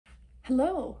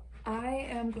Hello! I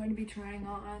am going to be trying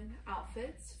on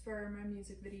outfits for my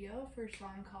music video for a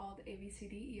song called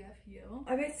abcdefu.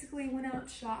 I basically went out,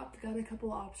 shopped, got a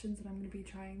couple options, and I'm going to be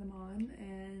trying them on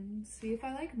and see if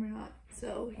I like them or not.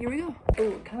 So here we go.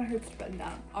 Oh, it kind of hurts to button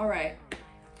down. Alright,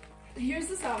 here's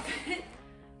this outfit.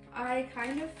 I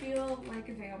kind of feel like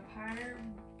a vampire,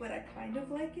 but I kind of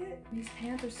like it. These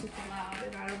pants are super loud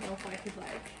and I don't know if I could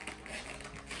like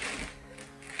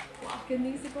walk in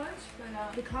these a bunch,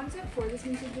 but the concept for this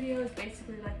music video is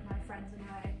basically like my friends and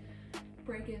I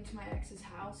break into my ex's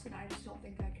house, and I just don't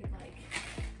think I could like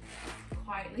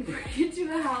quietly break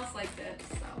into a house like this.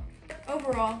 So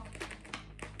overall,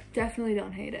 definitely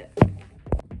don't hate it.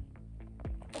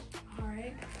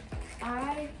 Alright,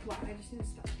 I just need to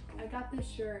stop. I got this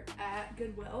shirt at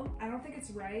Goodwill. I don't think it's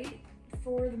right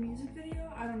for the music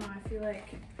video. I don't know, I feel like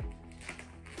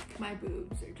my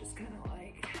boobs are just kind of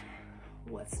like,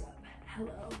 what's up?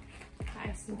 Hello.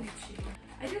 Nice to meet you.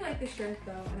 I do like this shirt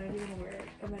though, and I do want to wear it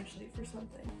eventually for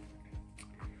something.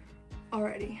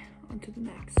 Alrighty, on to the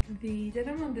next. The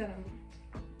denim on denim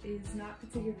is not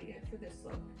particularly good for this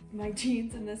look. My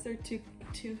jeans and this are two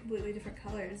completely different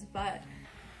colors, but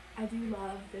I do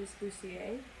love this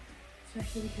bustier,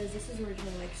 especially because this is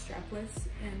originally like strapless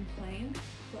and plain,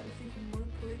 but if you can look,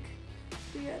 like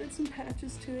we added some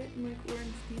patches to it and like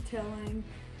orange detailing.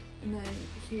 And then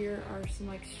here are some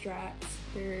like straps.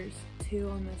 There's two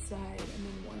on this side and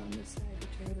then one on this side, which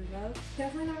I really love.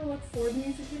 Definitely not a look for the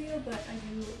music video, but I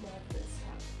do love this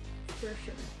top for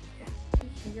sure.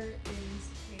 Yeah. Here is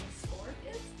a skirt.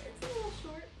 It's a little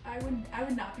short. I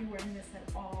would not be wearing this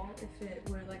at all if it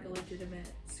were like a legitimate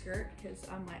skirt, because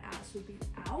my ass would be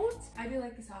out. I do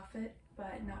like this outfit,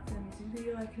 but not for the music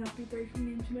video. I cannot be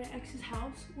breaking into my ex's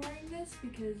house wearing this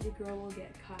because your girl will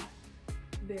get caught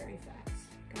very fast.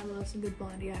 Gotta love some good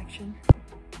Blondie action.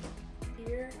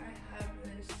 Here I have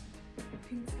this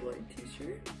Pink Floyd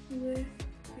t-shirt with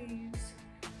these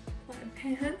plaid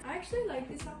pants. I actually like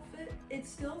this outfit. It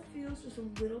still feels just a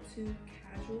little too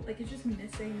casual. Like it's just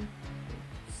missing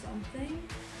something.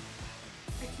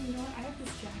 Actually, you know what? I have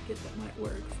this jacket that might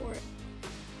work for it.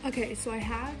 Okay, so I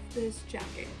have this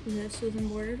jacket. And this was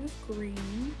embroidered with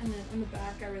green. And then on the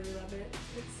back, I really love it.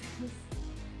 It says,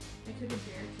 I took a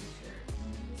Dare t-shirt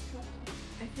and it was cut off.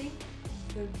 I think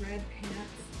the red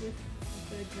pants with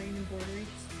the green embroidery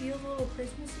just feels a little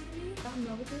Christmassy to me. I don't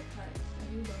know what they're cut.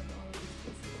 I do love all of these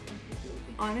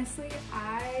pieces. Honestly,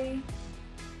 I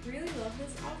really love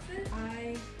this outfit.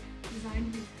 I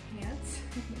designed these pants,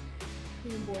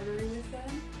 the embroidery with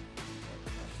them.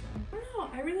 I don't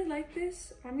know, I really like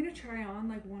this. I'm gonna try on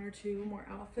like one or two more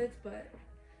outfits, but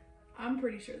I'm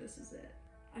pretty sure this is it.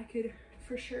 I could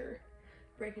for sure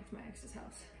break into my ex's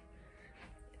house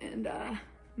and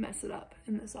mess it up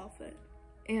in this outfit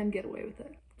and get away with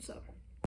it. So